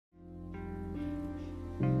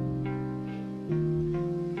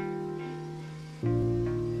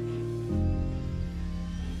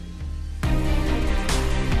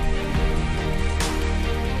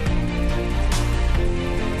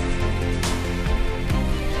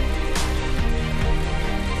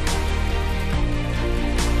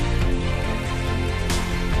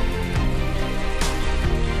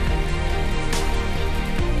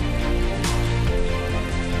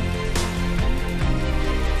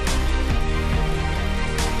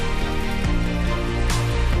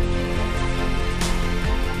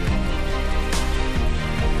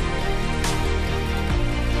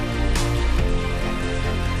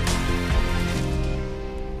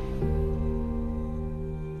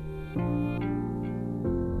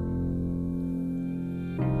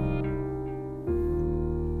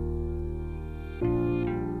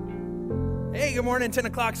good morning, 10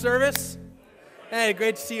 o'clock service. Hey,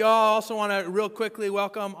 great to see you all. Also want to real quickly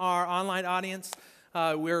welcome our online audience.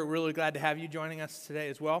 We're really glad to have you joining us today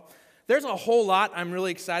as well. There's a whole lot I'm really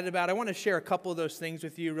excited about. I want to share a couple of those things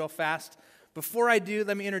with you real fast. Before I do,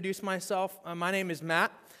 let me introduce myself. My name is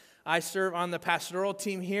Matt. I serve on the pastoral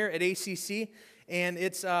team here at ACC, and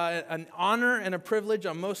it's an honor and a privilege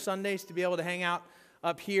on most Sundays to be able to hang out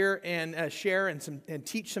up here and share and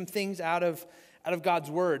teach some things out of God's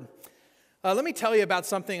Word. Let me tell you about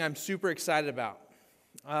something I'm super excited about.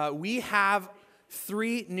 We have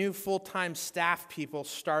 3 new full-time staff people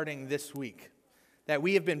starting this week that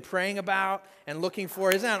we have been praying about and looking for.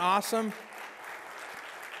 Isn't that awesome?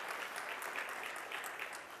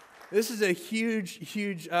 This is a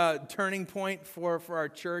huge turning point for our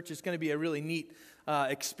church. It's going to be a really neat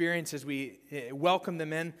experience as we welcome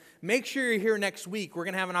them in. Make sure you're here next week. We're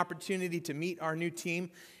going to have an opportunity to meet our new team,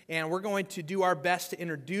 and we're going to do our best to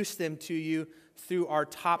introduce them to you through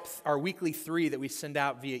our weekly 3 that we send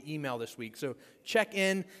out via email this week. So check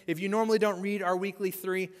in. If you normally don't read our weekly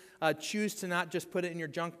 3, choose to not just put it in your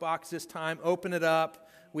junk box this time. Open it up.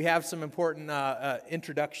 We have some important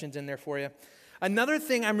introductions in there for you. Another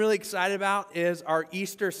thing I'm really excited about is our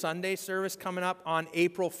Easter Sunday service coming up on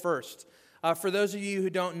April 1st. For those of you who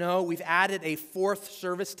don't know, we've added a 4th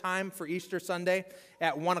service time for Easter Sunday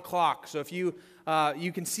at 1 o'clock. So if you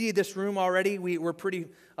can see this room already, we're pretty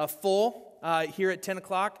full here at 10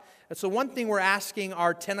 o'clock. And so one thing we're asking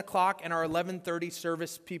our 10 o'clock and our 11:30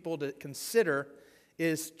 service people to consider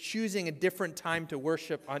is choosing a different time to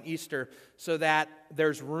worship on Easter so that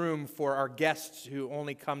there's room for our guests who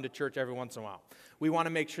only come to church every once in a while. We want to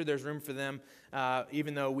make sure there's room for them,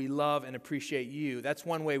 even though we love and appreciate you. That's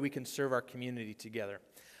one way we can serve our community together.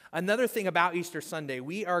 Another thing about Easter Sunday,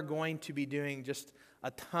 we are going to be doing just a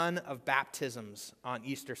ton of baptisms on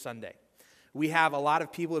Easter Sunday. We have a lot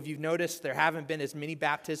of people. If you've noticed, there haven't been as many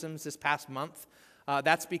baptisms this past month.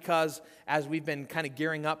 That's because as we've been kind of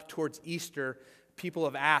gearing up towards Easter, people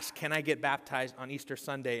have asked, can I get baptized on Easter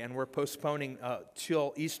Sunday? And we're postponing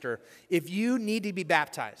till Easter. If you need to be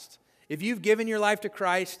baptized, if you've given your life to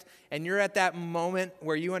Christ and you're at that moment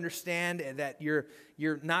where you understand that you're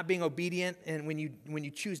not being obedient, and when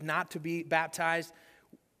you choose not to be baptized,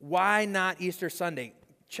 why not Easter Sunday?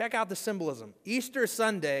 Check out the symbolism. Easter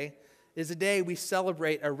Sunday is a day we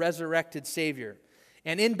celebrate a resurrected Savior.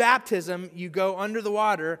 And in baptism, you go under the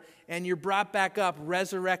water and you're brought back up,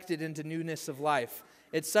 resurrected into newness of life.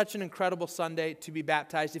 It's such an incredible Sunday to be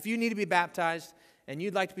baptized. If you need to be baptized and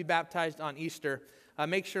you'd like to be baptized on Easter,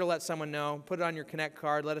 make sure to let someone know. Put it on your Connect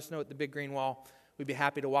card. Let us know at the big green wall. We'd be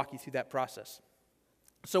happy to walk you through that process.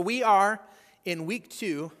 So we are in week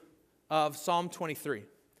 2 of Psalm 23.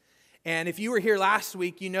 And if you were here last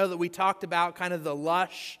week, you know that we talked about kind of the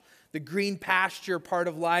lush, the green pasture part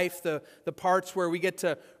of life, the parts where we get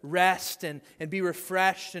to rest and be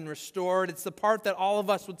refreshed and restored. It's the part that all of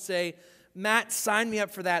us would say, Matt, sign me up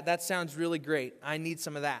for that. That sounds really great. I need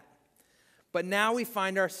some of that. But now we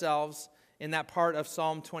find ourselves in that part of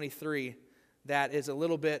Psalm 23 that is a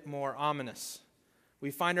little bit more ominous. We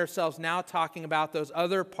find ourselves now talking about those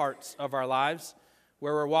other parts of our lives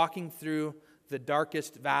where we're walking through the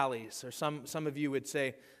darkest valleys, or some of you would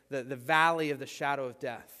say the valley of the shadow of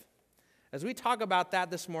death. As we talk about that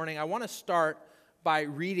this morning, I want to start by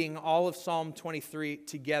reading all of Psalm 23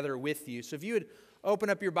 together with you. So if you would open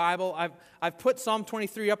up your Bible, I've put Psalm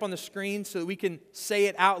 23 up on the screen so that we can say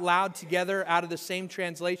it out loud together out of the same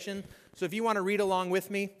translation. So if you want to read along with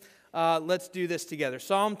me, let's do this together.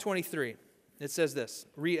 Psalm 23, it says this,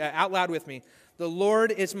 read out loud with me. The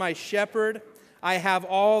Lord is my shepherd, I have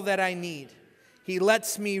all that I need. He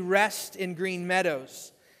lets me rest in green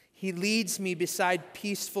meadows. He leads me beside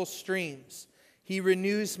peaceful streams. He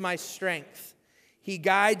renews my strength. He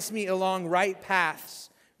guides me along right paths,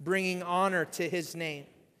 bringing honor to His name.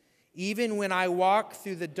 Even when I walk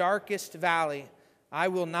through the darkest valley, I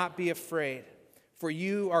will not be afraid, for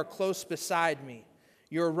you are close beside me.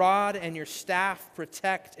 Your rod and your staff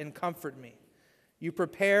protect and comfort me. You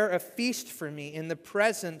prepare a feast for me in the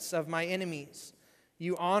presence of my enemies.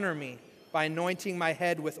 You honor me by anointing my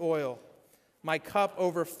head with oil. My cup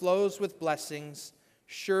overflows with blessings.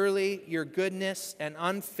 Surely your goodness and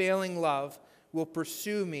unfailing love will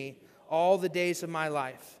pursue me all the days of my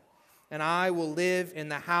life, and I will live in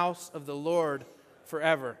the house of the Lord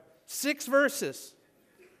forever. 6 verses.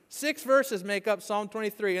 6 verses make up Psalm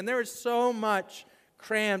 23, and there is so much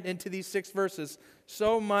crammed into these 6 verses,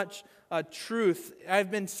 so much truth.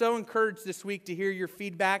 I've been so encouraged this week to hear your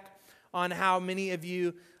feedback on how many of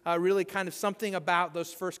you really kind of something about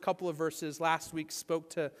those first couple of verses last week spoke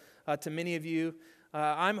to many of you.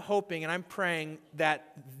 I'm hoping and I'm praying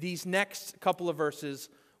that these next couple of verses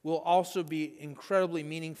will also be incredibly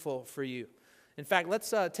meaningful for you. In fact,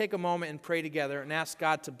 let's take a moment and pray together and ask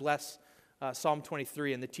God to bless Psalm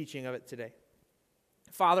 23 and the teaching of it today.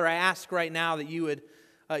 Father, I ask right now that you would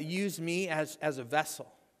use me as a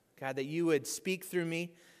vessel, God, that you would speak through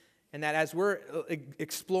me, and that as we're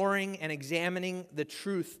exploring and examining the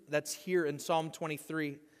truth that's here in Psalm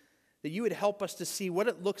 23, that you would help us to see what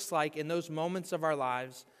it looks like in those moments of our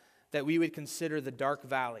lives that we would consider the dark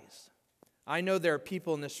valleys. I know there are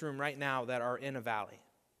people in this room right now that are in a valley.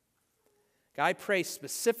 God, I pray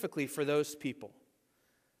specifically for those people,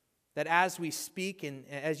 that as we speak and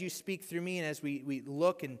as you speak through me and as we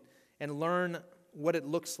look and learn what it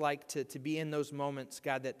looks like to be in those moments,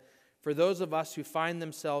 God, that for those of us who find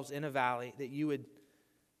themselves in a valley, that you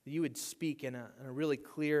would speak in a really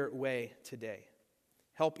clear way today.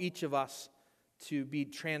 Help each of us to be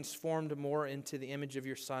transformed more into the image of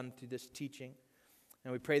your Son through this teaching.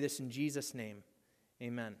 And we pray this in Jesus' name.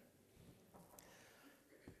 Amen.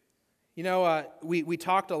 You know, we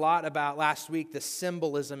talked a lot about last week the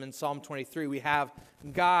symbolism in Psalm 23. We have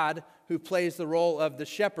God who plays the role of the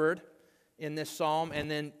shepherd in this psalm,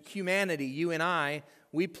 and then humanity, you and I,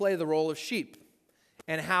 we play the role of sheep,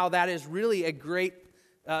 and how that is really a great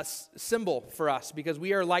symbol for us, because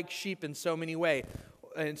we are like sheep in so many ways.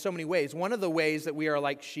 One of the ways that we are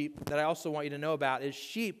like sheep that I also want you to know about is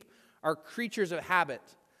sheep are creatures of habit.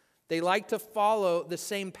 They like to follow the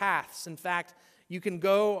same paths. In fact, you can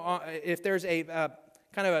go, if there's a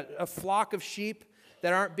kind of a flock of sheep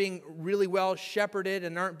that aren't being really well shepherded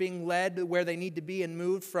and aren't being led where they need to be and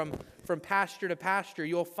moved from pasture to pasture,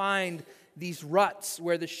 you'll find these ruts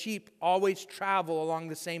where the sheep always travel along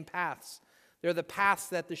the same paths. They're the paths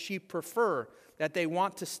that the sheep prefer, that they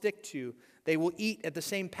want to stick to. They will eat at the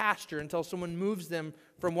same pasture until someone moves them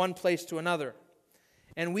from one place to another.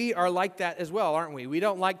 And we are like that as well, aren't we? We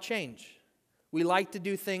don't like change. We like to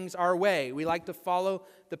do things our way. We like to follow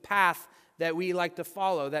the path that we like to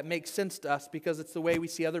follow that makes sense to us because it's the way we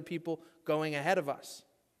see other people going ahead of us.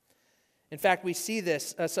 In fact, we see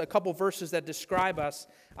this, a couple verses that describe us.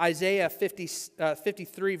 Isaiah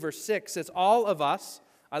 53 verse 6 says, all of us,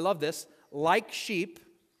 I love this, like sheep,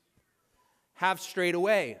 have strayed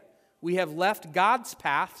away. We have left God's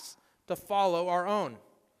paths to follow our own.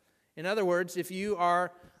 In other words, if you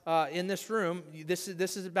are in this room, this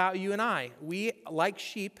is about you and I. We, like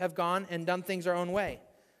sheep, have gone and done things our own way.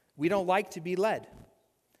 We don't like to be led.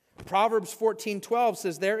 Proverbs 14:12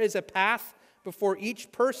 says, there is a path before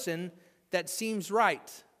each person that seems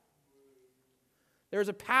right. There's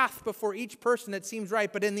a path before each person that seems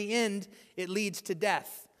right, but in the end, it leads to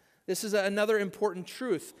death. This is another important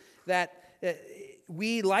truth, that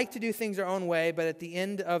we like to do things our own way, but at the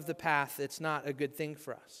end of the path, it's not a good thing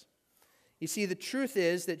for us. You see, the truth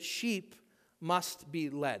is that sheep must be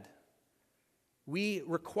led. We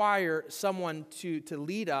require someone to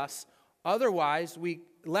lead us. Otherwise, we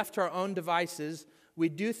left to our own devices, we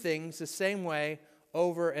do things the same way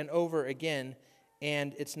over and over again,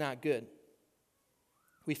 and it's not good.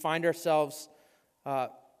 We find ourselves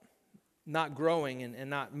not growing and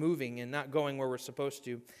not moving and not going where we're supposed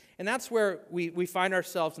to. And that's where we find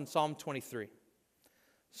ourselves in Psalm 23.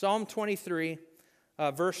 Psalm 23,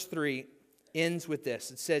 verse 3, ends with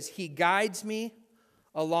this. It says, he guides me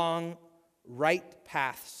along right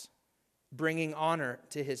paths, bringing honor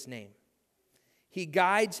to his name. He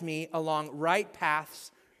guides me along right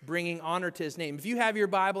paths, bringing honor to his name. If you have your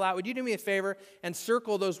Bible out, would you do me a favor and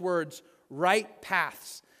circle those words, right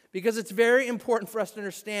paths? Because it's very important for us to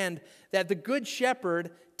understand that the Good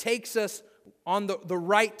Shepherd takes us on the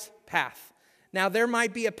right path. Now, there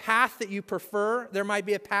might be a path that you prefer. There might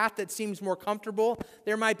be a path that seems more comfortable.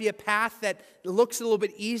 There might be a path that looks a little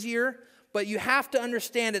bit easier. But you have to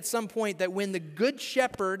understand at some point that when the Good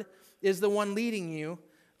Shepherd is the one leading you,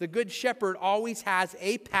 the Good Shepherd always has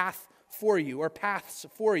a path for you, or paths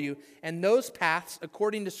for you. And those paths,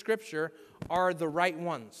 according to Scripture, are the right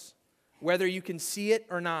ones. Whether you can see it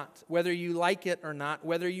or not, whether you like it or not,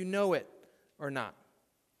 whether you know it or not.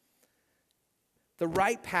 The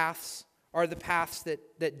right paths are the paths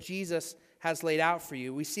that Jesus has laid out for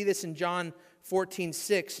you. We see this in John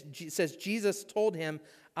 14:6. It says, Jesus told him,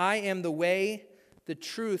 I am the way, the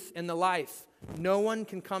truth, and the life. No one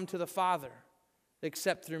can come to the Father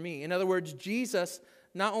except through me. In other words, Jesus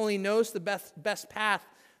not only knows the best path,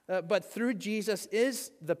 but through Jesus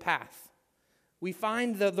is the path. We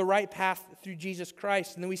find the right path through Jesus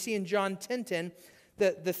Christ. And then we see in John 10:10,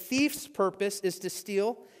 the thief's purpose is to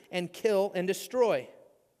steal and kill and destroy.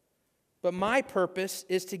 But my purpose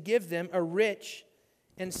is to give them a rich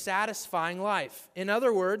and satisfying life. In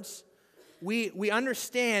other words, we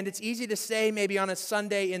understand, it's easy to say maybe on a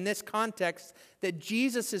Sunday in this context, that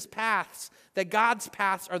Jesus' paths, that God's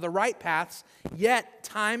paths are the right paths, yet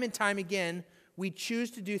time and time again, we choose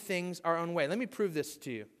to do things our own way. Let me prove this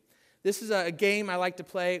to you. This is a game I like to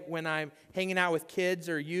play when I'm hanging out with kids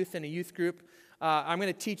or youth in a youth group. I'm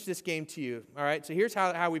going to teach this game to you, all right? So here's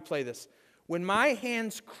how we play this. When my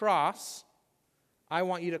hands cross, I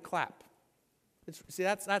want you to clap. See,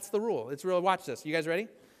 that's the rule. It's real. Watch this. You guys ready?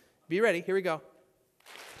 Be ready. Here we go.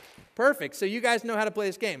 Perfect. So you guys know how to play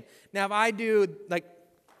this game. Now, if I do,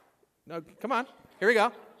 no, come on. Here we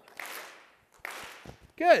go.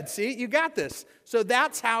 Good. See, you got this. So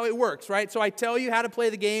that's how it works, right? So I tell you how to play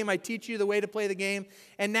the game. I teach you the way to play the game.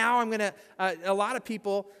 And now I'm going to, a lot of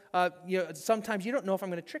people, sometimes you don't know if I'm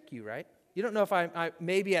going to trick you, right? You don't know if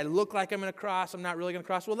maybe I look like I'm going to cross. I'm not really going to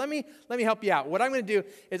cross. Well, let me help you out. What I'm going to do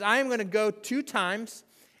is I am going to go 2 times,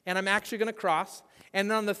 and I'm actually going to cross.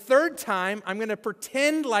 And on the 3rd time, I'm going to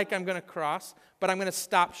pretend like I'm going to cross, but I'm going to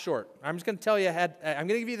stop short. I'm just going to tell you I'm going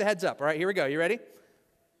to give you the heads up. All right, here we go. You ready?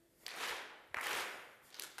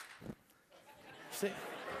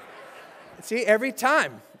 See, every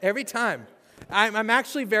time. I'm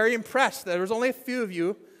actually very impressed. There was only a few of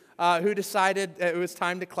you who decided it was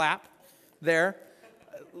time to clap there.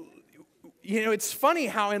 You know, it's funny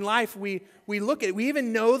how in life we look at it. We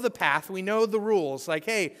even know the path. We know the rules. Like,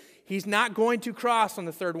 hey, he's not going to cross on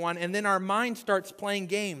the 3rd one. And then our mind starts playing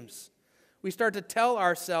games. We start to tell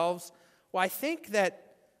ourselves, well, I think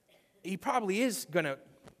that he probably is going to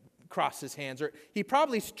cross his hands. Or he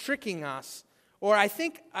probably is tricking us. Or I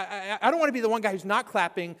think, I don't want to be the one guy who's not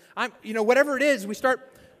clapping. Whatever it is, we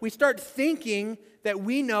start thinking that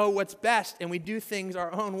we know what's best and we do things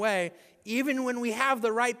our own way, even when we have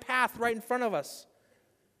the right path right in front of us.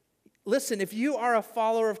 Listen, if you are a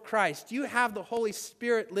follower of Christ, you have the Holy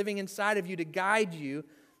Spirit living inside of you to guide you.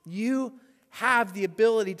 You have the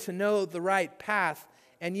ability to know the right path,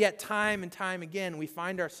 and yet time and time again, we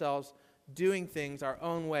find ourselves doing things our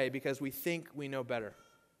own way because we think we know better.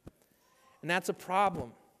 And that's a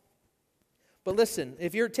problem. But listen,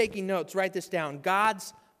 if you're taking notes, write this down.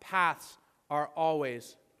 God's paths are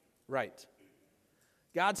always right.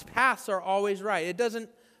 God's paths are always right. It doesn't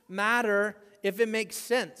matter if it makes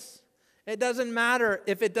sense. It doesn't matter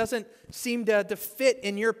if it doesn't seem to fit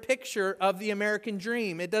in your picture of the American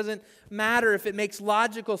dream. It doesn't matter if it makes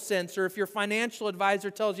logical sense or if your financial advisor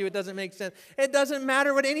tells you it doesn't make sense. It doesn't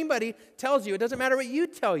matter what anybody tells you. It doesn't matter what you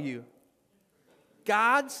tell you.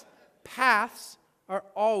 God's paths are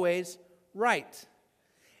always right.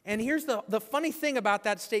 And here's the funny thing about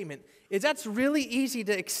that statement is that's really easy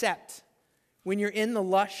to accept when you're in the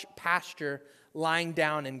lush pasture lying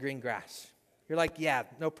down in green grass. You're like, yeah,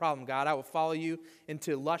 no problem, God. I will follow you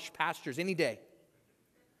into lush pastures any day.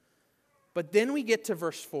 But then we get to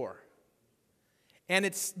verse 4. And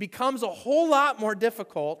it becomes a whole lot more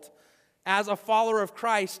difficult as a follower of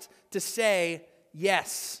Christ to say,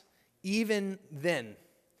 yes, even then.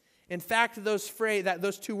 In fact, those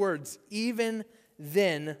 2 words, even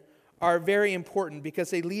then, are very important because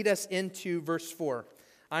they lead us into verse 4.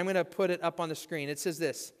 I'm going to put it up on the screen. It says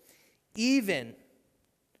this, even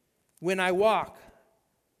when I walk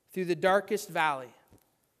through the darkest valley,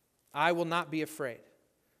 I will not be afraid.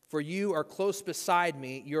 For you are close beside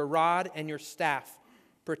me, your rod and your staff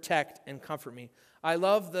protect and comfort me. I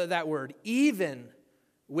love that word, even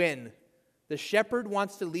when the shepherd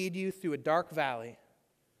wants to lead you through a dark valley,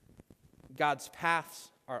 God's paths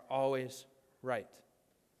are always right.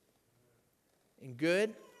 In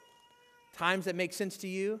good times that make sense to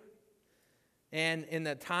you, and in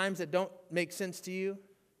the times that don't make sense to you,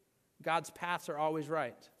 God's paths are always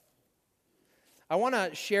right. I want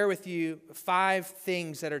to share with you 5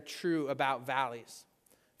 things that are true about valleys.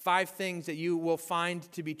 5 things that you will find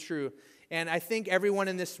to be true. And I think everyone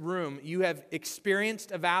in this room, you have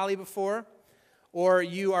experienced a valley before, or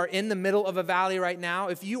you are in the middle of a valley right now.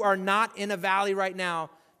 If you are not in a valley right now,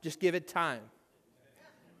 just give it time.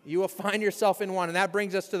 You will find yourself in one. And that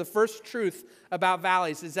brings us to the first truth about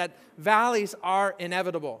valleys, is that valleys are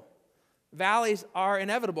inevitable. Valleys are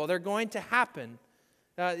inevitable. They're going to happen.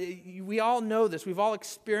 We all know this. We've all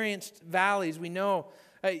experienced valleys. We know.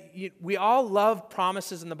 We all love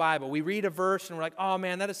promises in the Bible. We read a verse and we're like, oh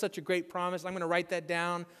man, that is such a great promise. I'm going to write that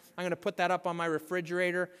down. I'm going to put that up on my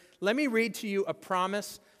refrigerator. Let me read to you a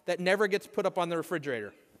promise that never gets put up on the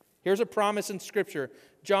refrigerator. Here's a promise in Scripture.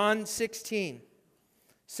 John 16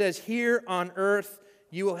 says, here on earth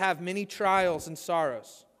you will have many trials and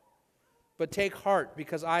sorrows, but take heart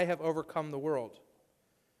because I have overcome the world.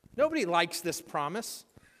 Nobody likes this promise.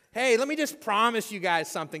 Hey, let me just promise you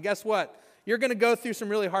guys something. Guess what? You're going to go through some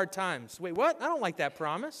really hard times. Wait, what? I don't like that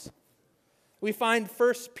promise. We find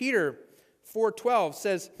 1 Peter 4:12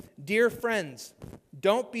 says, "Dear friends,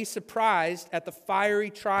 don't be surprised at the fiery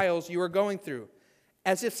trials you are going through,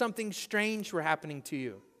 as if something strange were happening to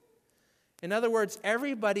you." In other words,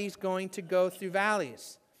 everybody's going to go through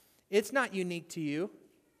valleys. It's not unique to you.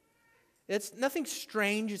 It's nothing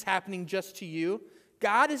strange is happening just to you.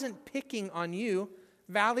 God isn't picking on you.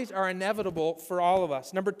 Valleys are inevitable for all of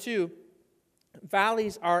us. Number 2,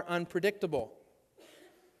 valleys are unpredictable.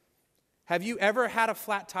 Have you ever had a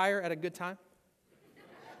flat tire at a good time?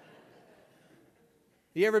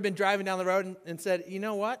 You ever been driving down the road and said, you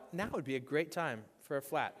know what? Now would be a great time for a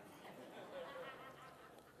flat.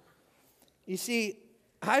 You see,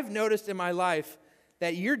 I've noticed in my life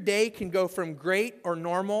that your day can go from great or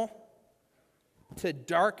normal to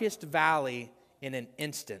darkest valley in an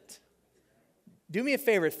instant. Do me a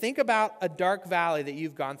favor. Think about a dark valley that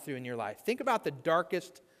you've gone through in your life. Think about the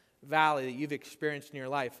darkest valley that you've experienced in your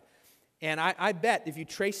life. And I bet if you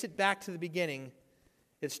trace it back to the beginning,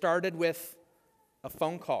 it started with a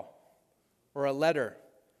phone call or a letter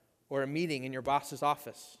or a meeting in your boss's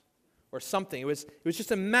office or something. It was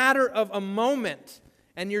just a matter of a moment,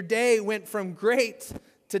 and your day went from great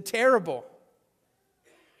to terrible.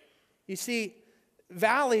 You see,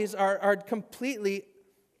 valleys are completely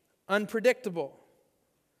unpredictable.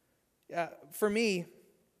 For me,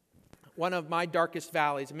 one of my darkest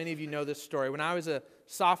valleys, many of you know this story, when I was a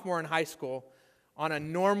sophomore in high school, on a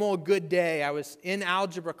normal good day, I was in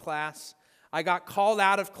algebra class. I got called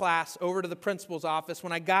out of class over to the principal's office.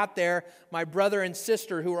 When I got there, my brother and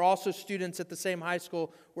sister, who were also students at the same high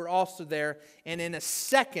school, were also there. And in a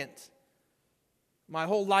second, my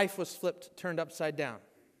whole life was turned upside down.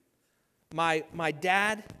 My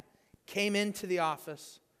dad came into the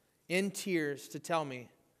office in tears to tell me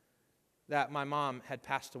that my mom had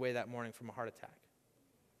passed away that morning from a heart attack.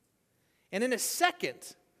 And in a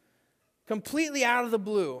second, completely out of the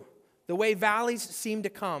blue, the way valleys seem to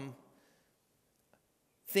come,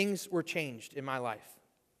 things were changed in my life.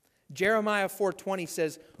 Jeremiah 4:20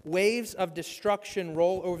 says, "Waves of destruction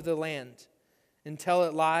roll over the land until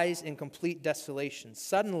it lies in complete desolation.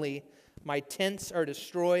 Suddenly, my tents are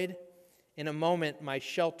destroyed. In a moment, my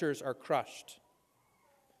shelters are crushed."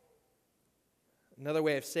 Another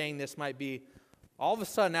way of saying this might be, all of a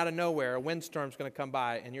sudden, out of nowhere, a windstorm's going to come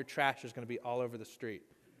by and your trash is going to be all over the street.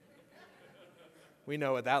 We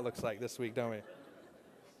know what that looks like this week, don't we?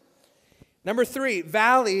 Number 3,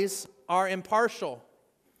 valleys are impartial.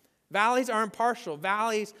 Valleys are impartial.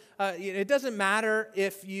 Valleys, it doesn't matter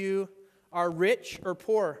if you are rich or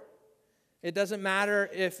poor. It doesn't matter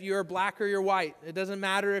if you're black or you're white. It doesn't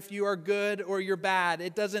matter if you are good or you're bad.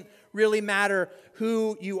 It doesn't really matter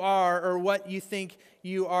who you are or what you think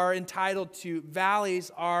you are entitled to. Valleys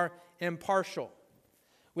are impartial.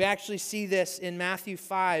 We actually see this in Matthew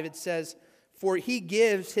 5. It says, "For he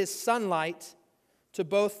gives his sunlight to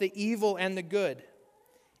both the evil and the good,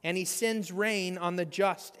 and he sends rain on the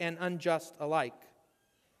just and unjust alike."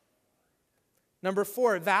 Number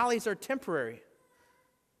 4, valleys are temporary.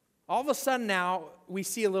 All of a sudden now, we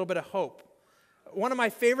see a little bit of hope. One of my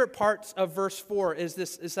favorite parts of verse 4 is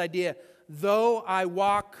this idea, though I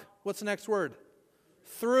walk, what's the next word?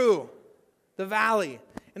 Through the valley.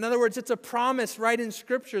 In other words, it's a promise right in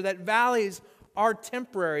Scripture that valleys are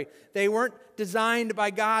temporary. They weren't designed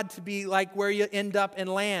by God to be like where you end up and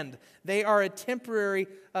land. They are a temporary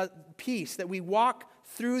piece that we walk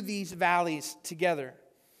through these valleys together.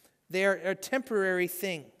 They are a temporary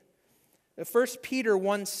thing. 1 Peter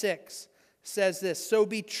 1:6 says this, "So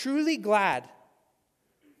be truly glad."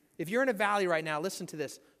 If you're in a valley right now, listen to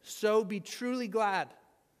this. "So be truly glad.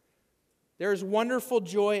 There is wonderful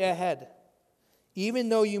joy ahead, even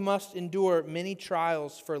though you must endure many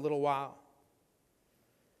trials for a little while."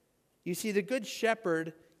 You see, the good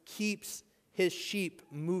shepherd keeps his sheep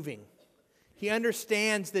moving. He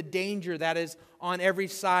understands the danger that is on every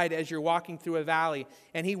side as you're walking through a valley.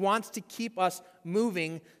 And he wants to keep us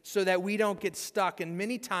moving so that we don't get stuck. And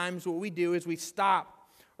many times what we do is we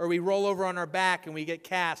stop or we roll over on our back and we get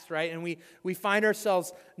cast, right? And we find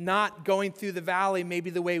ourselves not going through the valley maybe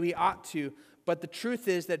the way we ought to. But the truth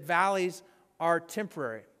is that valleys are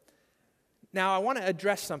temporary. Now, I want to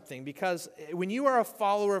address something because when you are a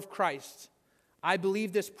follower of Christ, I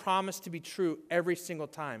believe this promise to be true every single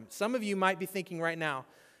time. Some of you might be thinking right now,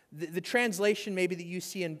 the translation maybe that you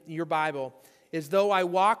see in your Bible is, "Though I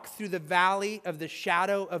walk through the valley of the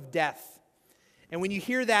shadow of death." And when you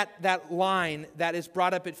hear that line that is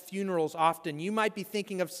brought up at funerals often, you might be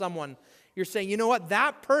thinking of someone. You're saying, you know what,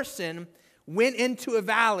 that person went into a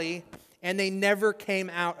valley and they never came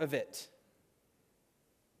out of it.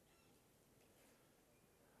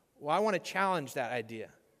 Well, I want to challenge that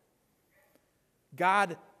idea.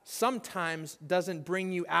 God sometimes doesn't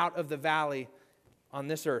bring you out of the valley on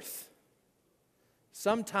this earth.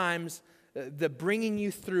 Sometimes the bringing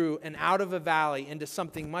you through and out of a valley into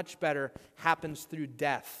something much better happens through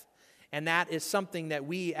death. And that is something that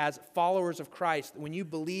we as followers of Christ, when you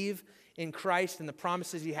believe in Christ and the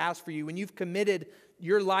promises He has for you, when you've committed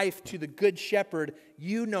your life to the Good Shepherd,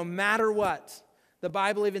 you, no matter what, the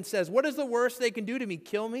Bible even says, what is the worst they can do to me?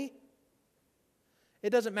 Kill me? It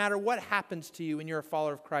doesn't matter what happens to you when you're a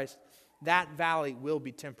follower of Christ. That valley will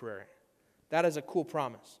be temporary. That is a cool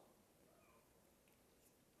promise.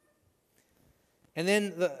 And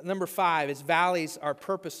then number 5 is valleys are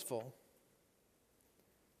purposeful.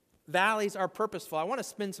 Valleys are purposeful. I want to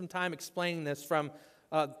spend some time explaining this from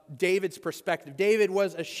David's perspective. David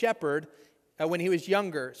was a shepherd when he was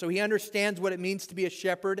younger, so he understands what it means to be a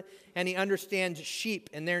shepherd, and he understands sheep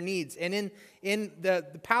and their needs. And in the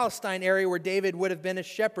Palestine area where David would have been a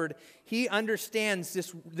shepherd, he understands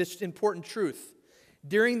this important truth.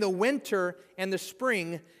 During the winter and the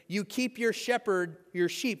spring, you keep the shepherd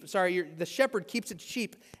keeps its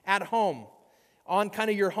sheep at home, on kind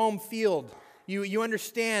of your home field. You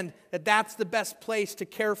understand that that's the best place to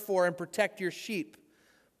care for and protect your sheep.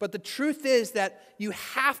 But the truth is that you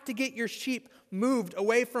have to get your sheep moved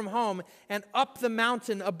away from home and up the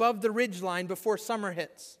mountain above the ridgeline before summer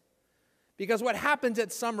hits. Because what happens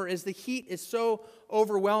at summer is the heat is so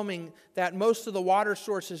overwhelming that most of the water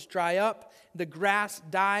sources dry up, the grass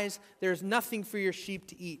dies, there's nothing for your sheep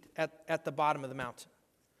to eat at the bottom of the mountain.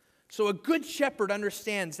 So a good shepherd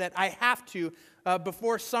understands that I have to,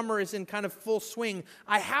 before summer is in kind of full swing,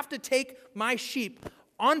 I have to take my sheep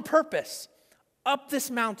on purpose up this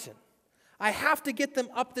mountain. I have to get them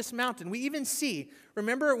up this mountain. We even see,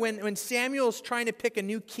 remember when Samuel's trying to pick a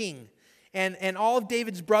new king, and all of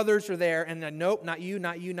David's brothers are there, and nope, not you,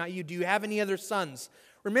 not you, not you. Do you have any other sons?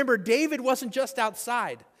 Remember, David wasn't just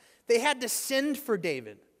outside. They had to send for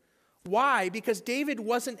David. Why? Because David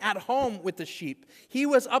wasn't at home with the sheep. He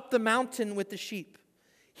was up the mountain with the sheep.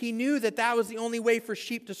 He knew that that was the only way for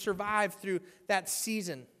sheep to survive through that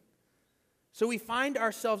season. So we find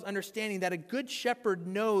ourselves understanding that a good shepherd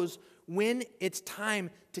knows when it's time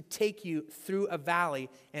to take you through a valley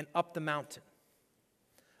and up the mountain.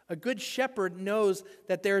 A good shepherd knows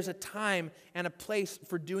that there's a time and a place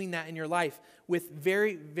for doing that in your life with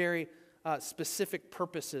very, very specific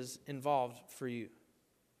purposes involved for you.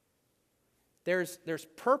 There's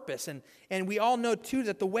purpose, and we all know too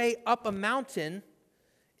that the way up a mountain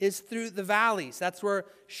is through the valleys. That's where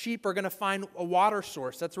sheep are going to find a water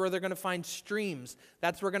source. That's where they're going to find streams.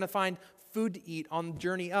 That's where they're going to find food to eat on the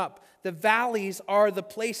journey up. The valleys are the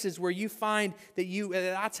places where you find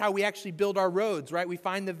that's how we actually build our roads, right? We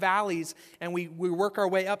find the valleys and we work our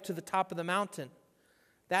way up to the top of the mountain.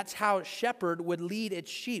 That's how a shepherd would lead its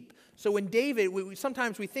sheep. So when David,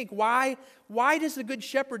 sometimes we think, why does the good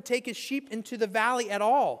shepherd take his sheep into the valley at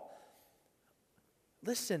all?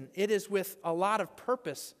 Listen, it is with a lot of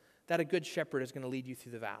purpose that a good shepherd is going to lead you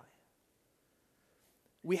through the valley.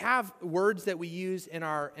 We have words that we use in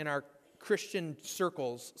our Christian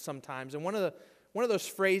circles sometimes, and one of those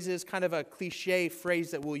phrases, kind of a cliche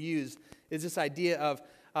phrase that we'll use, is this idea of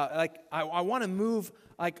I want to move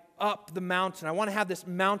up the mountain. I want to have this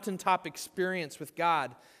mountaintop experience with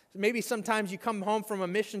God. Maybe sometimes you come home from a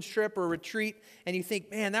mission trip or a retreat and you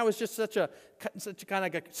think, man, that was just such a kind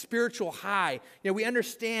of like a spiritual high. We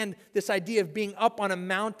understand this idea of being up on a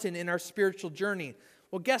mountain in our spiritual journey.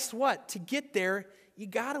 Well, guess what? To get there, you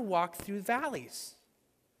got to walk through valleys.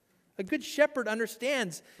 A good shepherd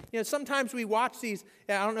understands. Sometimes we watch these,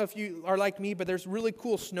 I don't know if you are like me, but there's really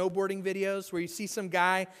cool snowboarding videos where you see some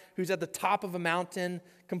guy who's at the top of a mountain,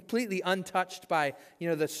 completely untouched by,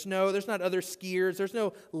 the snow. There's not other skiers. There's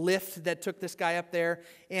no lift that took this guy up there.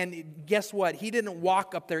 And guess what? He didn't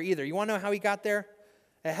walk up there either. You want to know how he got there?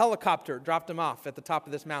 A helicopter dropped him off at the top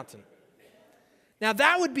of this mountain. Now,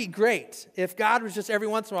 that would be great if God was just every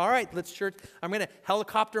once in a while, all right, I'm going to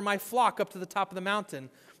helicopter my flock up to the top of the mountain.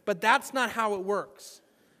 But that's not how it works.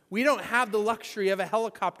 We don't have the luxury of a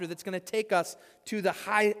helicopter that's going to take us to the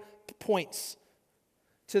high points,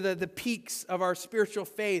 to the peaks of our spiritual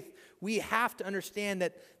faith. We have to understand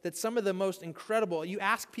that some of the most incredible, you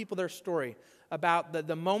ask people their story about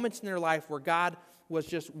the moments in their life where God was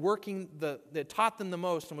just working, that taught them the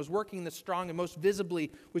most and was working the strong and most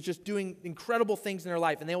visibly, was just doing incredible things in their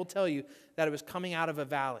life. And they will tell you that it was coming out of a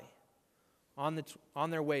valley on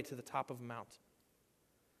their way to the top of a mountain.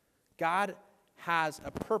 God has a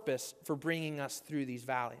purpose for bringing us through these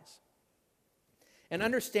valleys. And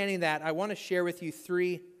understanding that, I want to share with you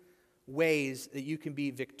 3 ways that you can be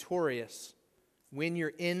victorious when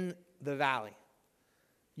you're in the valley.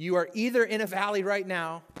 You are either in a valley right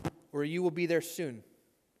now or you will be there soon.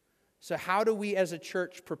 So how do we as a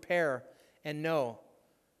church prepare and know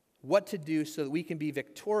what to do so that we can be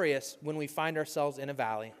victorious when we find ourselves in a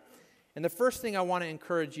valley? And the first thing I want to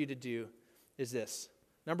encourage you to do is this.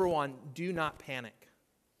 Number one, do not panic.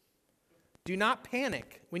 Do not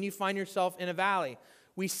panic when you find yourself in a valley.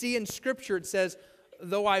 We see in Scripture it says,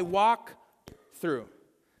 though I walk through.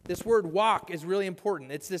 This word walk is really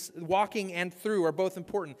important. It's this walking and through are both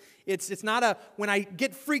important. It's not a, when I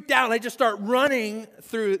get freaked out, I just start running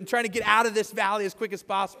through and trying to get out of this valley as quick as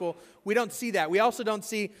possible. We don't see that. We also don't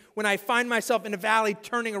see when I find myself in a valley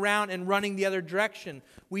turning around and running the other direction.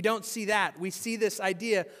 We don't see that. We see this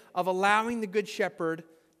idea of allowing the Good Shepherd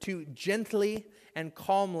to gently and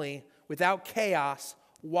calmly, without chaos,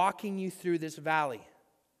 walking you through this valley.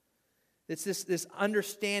 It's this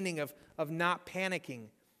understanding of not panicking.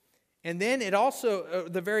 And then it also,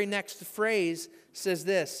 the very next phrase says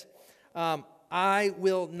this, I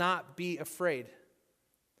will not be afraid.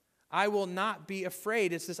 I will not be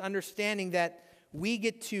afraid. It's this understanding that we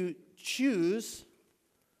get to choose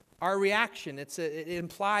our reaction. It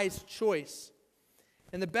implies choice.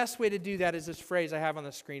 And the best way to do that is this phrase I have on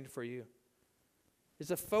the screen for you, is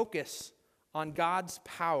a focus on God's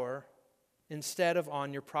power instead of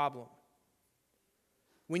on your problem.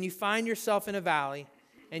 When you find yourself in a valley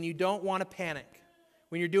and you don't want to panic,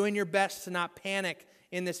 when you're doing your best to not panic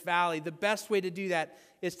in this valley, the best way to do that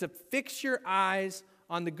is to fix your eyes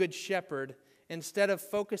on the Good Shepherd instead of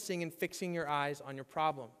focusing and fixing your eyes on your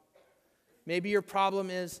problem. Maybe your problem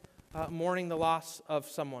is mourning the loss of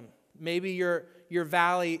someone. Maybe your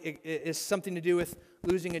valley is something to do with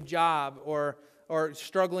losing a job or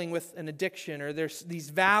struggling with an addiction, or there's these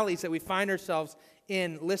valleys that we find ourselves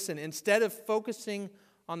in. Listen, instead of focusing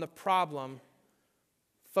on the problem,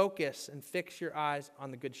 focus and fix your eyes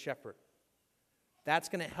on the Good Shepherd. That's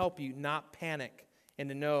going to help you not panic and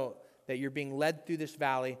to know that you're being led through this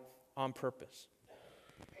valley on purpose.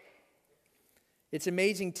 It's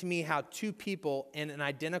amazing to me how two people in an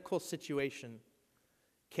identical situation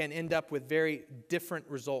can end up with very different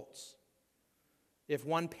results if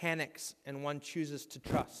one panics and one chooses to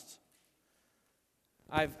trust.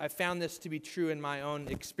 I've found this to be true in my own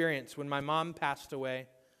experience. When my mom passed away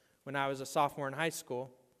when I was a sophomore in high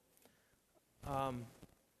school,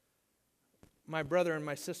 my brother and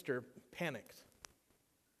my sister panicked.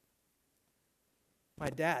 My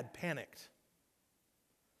dad panicked.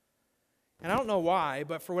 And I don't know why,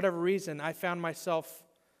 but for whatever reason, I found myself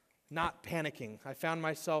not panicking. I found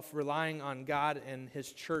myself relying on God and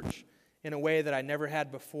His church in a way that I never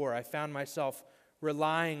had before. I found myself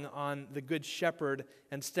relying on the Good Shepherd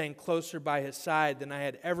and staying closer by His side than I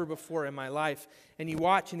had ever before in my life. And you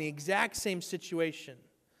watch in the exact same situation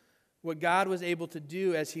what God was able to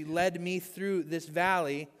do as He led me through this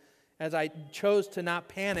valley as I chose to not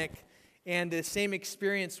panic, and the same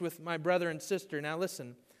experience with my brother and sister. Now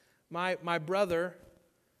listen, my brother,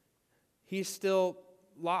 he's still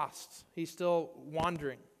lost. He's still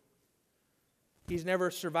wandering. He's never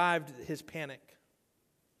survived his panic.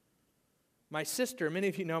 My sister, many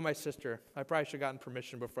of you know my sister. I probably should have gotten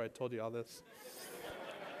permission before I told you all this.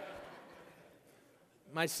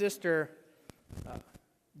 My sister,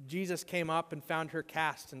 Jesus came up and found her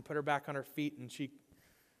cast and put her back on her feet, and she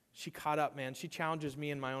caught up, man. She challenges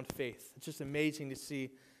me in my own faith. It's just amazing to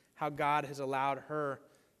see how God has allowed her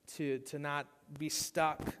to not be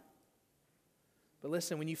stuck. But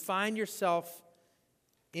listen, when you find yourself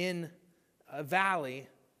in a valley,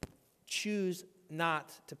 choose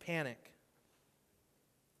not to panic.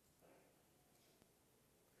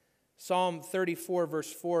 Psalm 34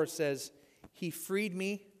 verse 4 says, He freed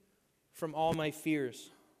me from all my fears.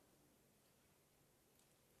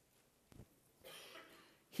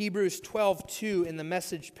 Hebrews 12:2 in the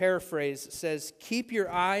Message paraphrase says, Keep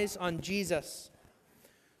your eyes on Jesus,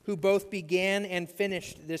 who both began and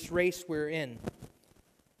finished this race we're in.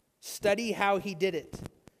 Study how He did it,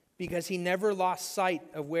 because He never lost sight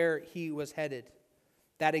of where He was headed,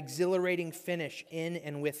 that exhilarating finish in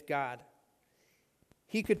and with God.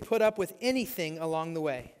 He could put up with anything along the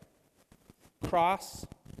way. Cross,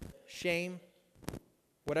 shame,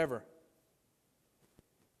 whatever.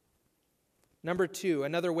 Number 2,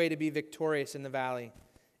 another way to be victorious in the valley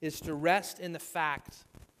is to rest in the fact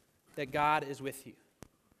that God is with you.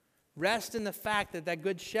 Rest in the fact that that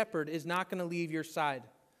Good Shepherd is not going to leave your side.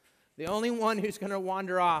 The only one who's going to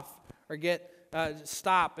wander off or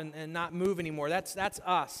stop and not move anymore, that's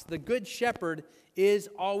us. The Good Shepherd is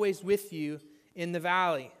always with you in the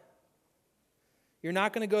valley. You're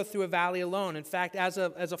not going to go through a valley alone. In fact, as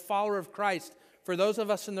a follower of Christ, for those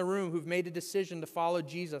of us in the room who've made a decision to follow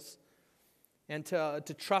Jesus and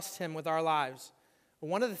to trust him with our lives.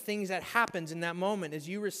 One of the things that happens in that moment is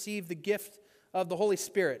you receive the gift of the Holy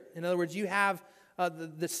Spirit. In other words, you have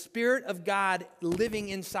the Spirit of God living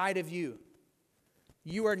inside of you.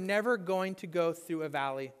 You are never going to go through a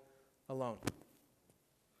valley alone.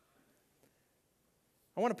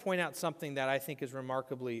 I want to point out something that I think is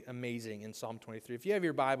remarkably amazing in Psalm 23. If you have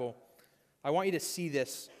your Bible, I want you to see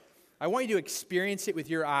this. I want you to experience it with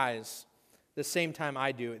your eyes the same time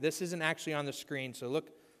I do it. This isn't actually on the screen, so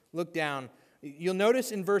look down. You'll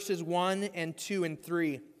notice in verses 1 and 2 and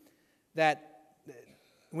 3 that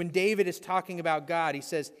when David is talking about God, he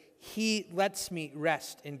says, He lets me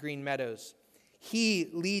rest in green meadows. He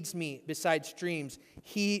leads me beside streams.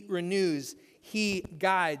 He renews. He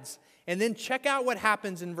guides. And then check out what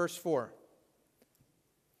happens in verse 4.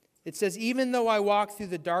 It says, even though I walk through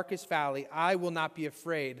the darkest valley, I will not be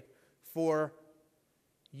afraid, for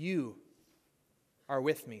you are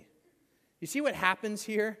with me. You see what happens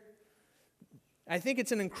here? I think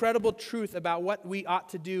it's an incredible truth about what we ought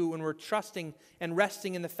to do when we're trusting and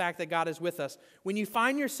resting in the fact that God is with us. When you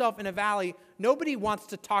find yourself in a valley, nobody wants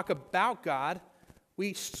to talk about God.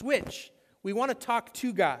 We switch. We want to talk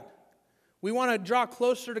to God. We want to draw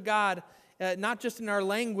closer to God, not just in our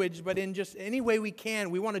language, but in just any way we can.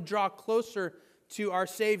 We want to draw closer to our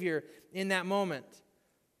Savior in that moment.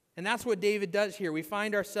 And that's what David does here. We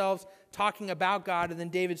find ourselves talking about God, and then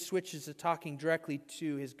David switches to talking directly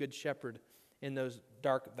to his good shepherd in those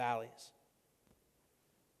dark valleys.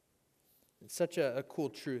 It's such a cool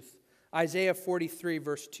truth. Isaiah 43,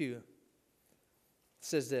 verse 2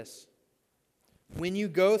 says this, when you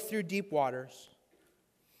go through deep waters,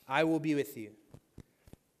 I will be with you.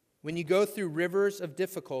 When you go through rivers of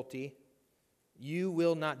difficulty, you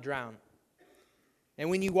will not drown. And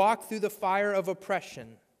when you walk through the fire of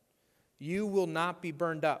oppression, you will not be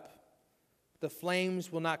burned up. The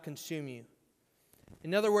flames will not consume you.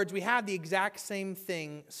 In other words, we have the exact same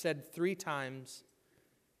thing said 3 times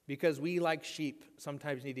because we, like sheep,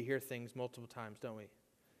 sometimes need to hear things multiple times, don't we?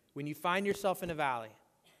 When you find yourself in a valley,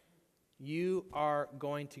 you are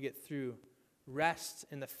going to get through. Rest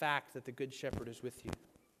in the fact that the Good Shepherd is with you.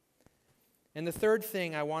 And the third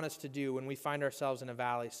thing I want us to do when we find ourselves in a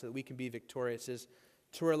valley so that we can be victorious is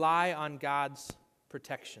to rely on God's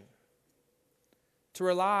protection. To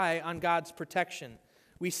rely on God's protection.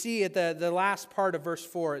 We see at the last part of verse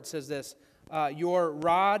 4, it says this, your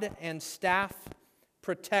rod and staff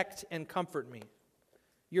protect and comfort me.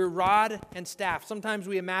 Your rod and staff. Sometimes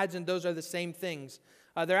we imagine those are the same things.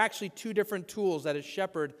 They're actually 2 different tools that a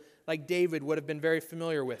shepherd like David would have been very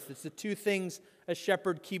familiar with. It's the 2 things a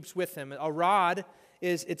shepherd keeps with him. A rod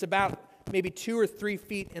it's about maybe 2 or 3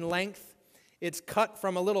 feet in length. It's cut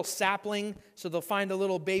from a little sapling, so they'll find a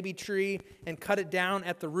little baby tree and cut it down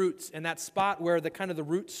at the roots. And that spot where the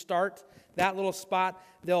roots start, that little spot,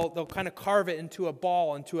 they'll kind of carve it into a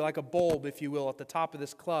ball, into like a bulb, if you will, at the top of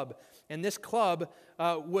this club. And this club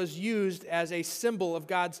was used as a symbol of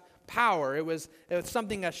God's power. It was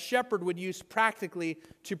something a shepherd would use practically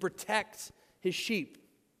to protect his sheep.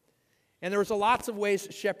 And there was lots of ways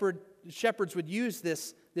shepherds would use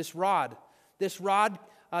this rod. This rod,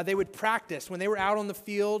 they would practice. When they were out on the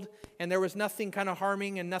field and there was nothing kind of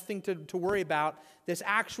harming and nothing to worry about, this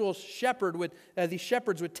actual these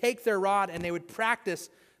shepherds would take their rod and they would practice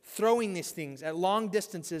throwing these things at long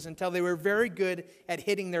distances until they were very good at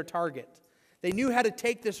hitting their target. They knew how to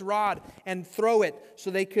take this rod and throw it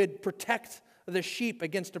so they could protect the sheep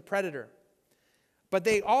against a predator. But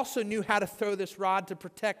they also knew how to throw this rod to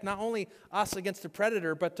protect not only us against the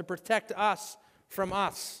predator, but to protect us from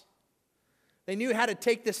us. They knew how to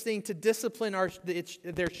take this thing to discipline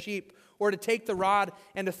their sheep, or to take the rod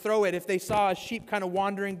and to throw it. If they saw a sheep kind of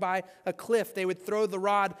wandering by a cliff, they would throw the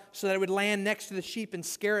rod so that it would land next to the sheep and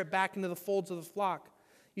scare it back into the folds of the flock.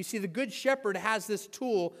 You see, the Good Shepherd has this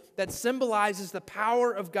tool that symbolizes the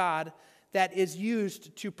power of God that is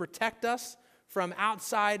used to protect us from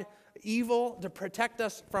outside evil, to protect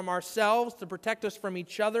us from ourselves, to protect us from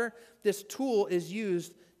each other. This tool is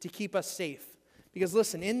used to keep us safe. Because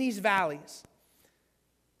listen, in these valleys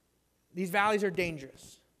are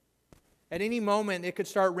dangerous. At any moment, it could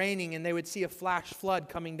start raining and they would see a flash flood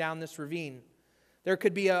coming down this ravine. There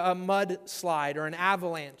could be a mudslide or an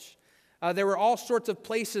avalanche. There were all sorts of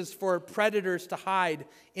places for predators to hide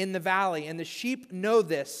in the valley. And the sheep know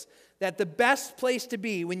this, that the best place to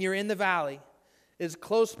be when you're in the valley is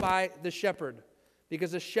close by the shepherd.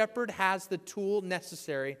 Because the shepherd has the tool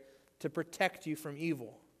necessary to protect you from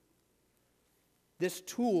evil. This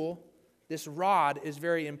tool, this rod, is a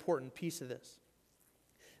very important piece of this.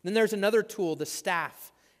 Then there's another tool, the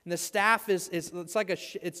staff. And the staff it's like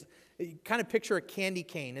you kind of picture a candy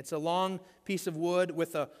cane. It's a long piece of wood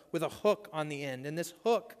with a hook on the end. And this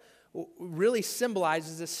hook really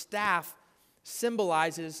symbolizes, this staff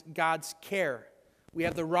symbolizes God's care. We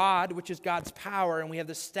have the rod, which is God's power, and we have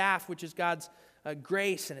the staff, which is God's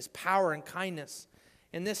grace and His power and kindness.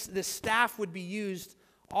 And this staff would be used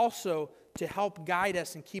also to help guide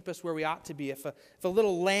us and keep us where we ought to be. If a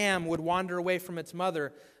little lamb would wander away from its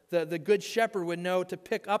mother, the good shepherd would know to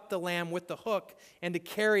pick up the lamb with the hook and to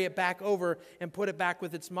carry it back over and put it back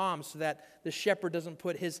with its mom so that the shepherd doesn't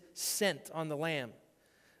put his scent on the lamb.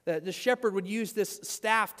 The shepherd would use this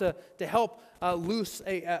staff to help loose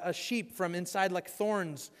a sheep from inside like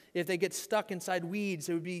thorns. If they get stuck inside weeds,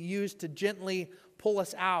 it would be used to gently pull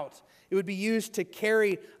us out. It would be used to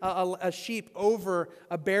carry a sheep over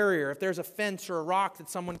a barrier. If there's a fence or a rock that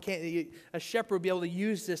someone can't, a shepherd would be able to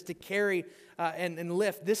use this to carry and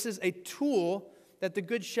lift. This is a tool that the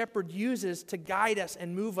good shepherd uses to guide us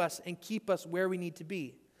and move us and keep us where we need to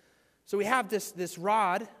be. So we have this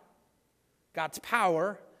rod, God's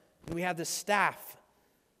power, and we have this staff,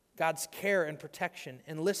 God's care and protection.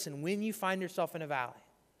 And listen, when you find yourself in a valley,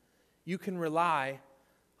 you can rely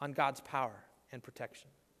on God's power and protection.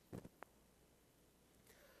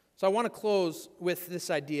 So I want to close with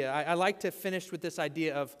this idea. I like to finish with this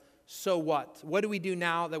idea of so what? What do we do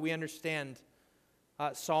now that we understand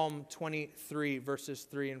Psalm 23, verses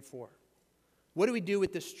 3 and 4? What do we do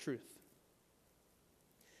with this truth?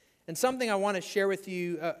 And something I want to share with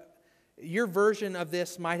you, your version of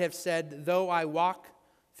this might have said, though I walk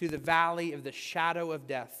through the valley of the shadow of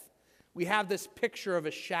death. We have this picture of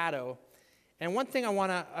a shadow. And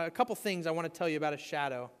a couple things I want to tell you about a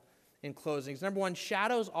shadow in closing. Number one,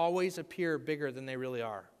 shadows always appear bigger than they really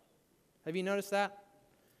are. Have you noticed that?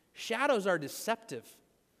 Shadows are deceptive.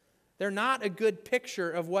 They're not a good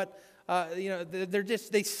picture of what,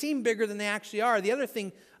 they seem bigger than they actually are. The other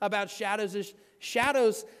thing about shadows is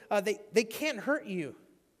they can't hurt you.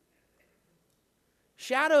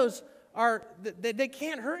 Shadows they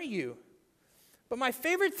can't hurt you. But my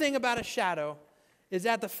favorite thing about a shadow is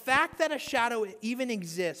that the fact that a shadow even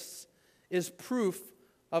exists is proof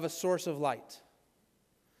of a source of light.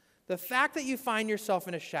 The fact that you find yourself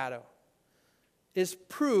in a shadow is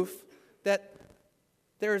proof that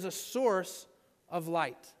there is a source of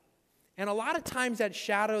light. And a lot of times that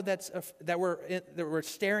shadow that we're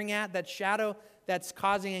staring at, that shadow that's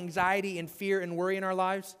causing anxiety and fear and worry in our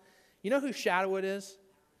lives, you know whose shadow it is?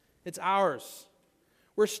 It's ours.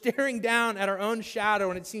 We're staring down at our own shadow,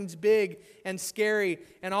 and it seems big and scary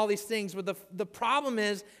and all these things. But the problem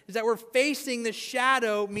is that we're facing the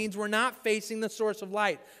shadow means we're not facing the source of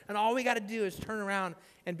light. And all we got to do is turn around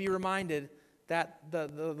and be reminded that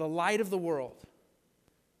the light of the world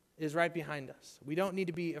is right behind us. We don't need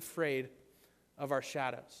to be afraid of our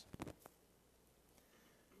shadows.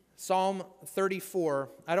 Psalm 34,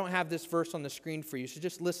 I don't have this verse on the screen for you, so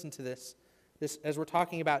just listen to this. As we're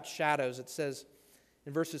talking about shadows, it says,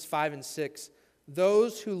 in verses 5 and 6,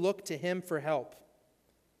 those who look to Him for help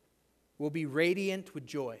will be radiant with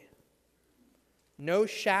joy. No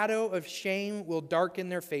shadow of shame will darken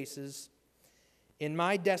their faces. In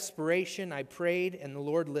my desperation, I prayed, and the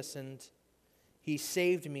Lord listened. He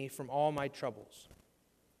saved me from all my troubles.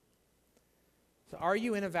 So are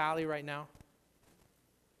you in a valley right now?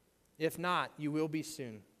 If not, you will be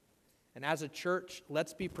soon. And as a church,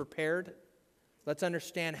 let's be prepared. Let's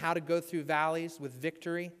understand how to go through valleys with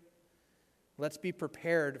victory. Let's be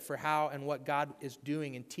prepared for how and what God is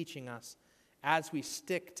doing and teaching us as we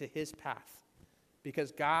stick to His path.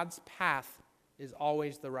 Because God's path is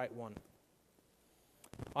always the right one.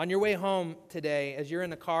 On your way home today, as you're in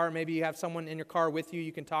the car, maybe you have someone in your car with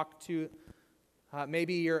you can talk to.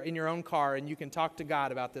 Maybe you're in your own car and you can talk to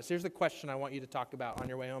God about this. Here's the question I want you to talk about on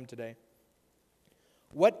your way home today.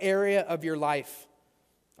 What area of your life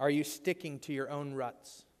are you sticking to your own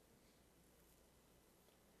ruts?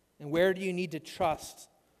 And where do you need to trust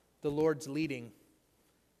the Lord's leading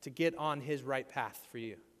to get on His right path for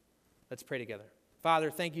you? Let's pray together.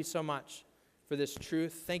 Father, thank you so much for this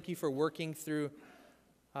truth. Thank you for working through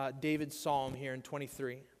David's psalm here in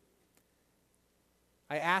 23.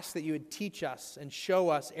 I ask that you would teach us and show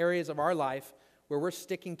us areas of our life where we're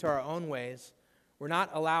sticking to our own ways. We're not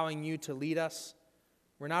allowing you to lead us.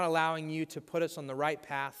 We're not allowing you to put us on the right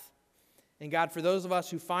path. And God, for those of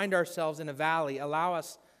us who find ourselves in a valley, allow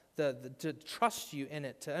us to trust you in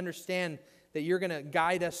it, to understand that you're going to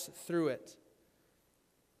guide us through it.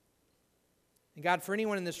 And God, for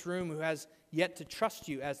anyone in this room who has yet to trust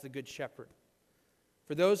you as the Good Shepherd,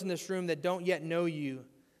 for those in this room that don't yet know you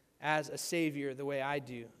as a Savior the way I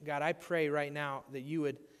do, God, I pray right now that you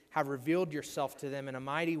would have revealed yourself to them in a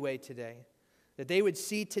mighty way today. That they would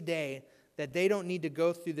see today that they don't need to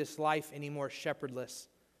go through this life anymore shepherdless,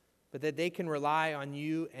 but that they can rely on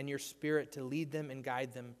you and your Spirit to lead them and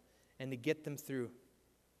guide them and to get them through.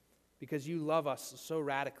 Because you love us so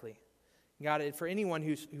radically. God, for anyone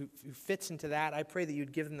who fits into that, I pray that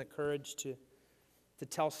you'd give them the courage to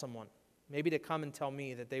tell someone, maybe to come and tell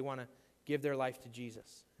me that they want to give their life to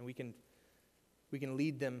Jesus, and we can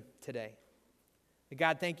lead them today. And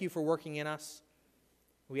God, thank you for working in us.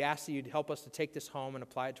 We ask that you'd help us to take this home and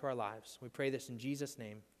apply it to our lives. We pray this in Jesus'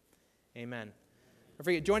 name. Amen. Don't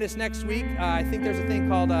forget, join us next week. I think there's a thing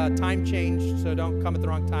called time change, so don't come at the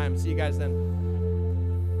wrong time. See you guys then.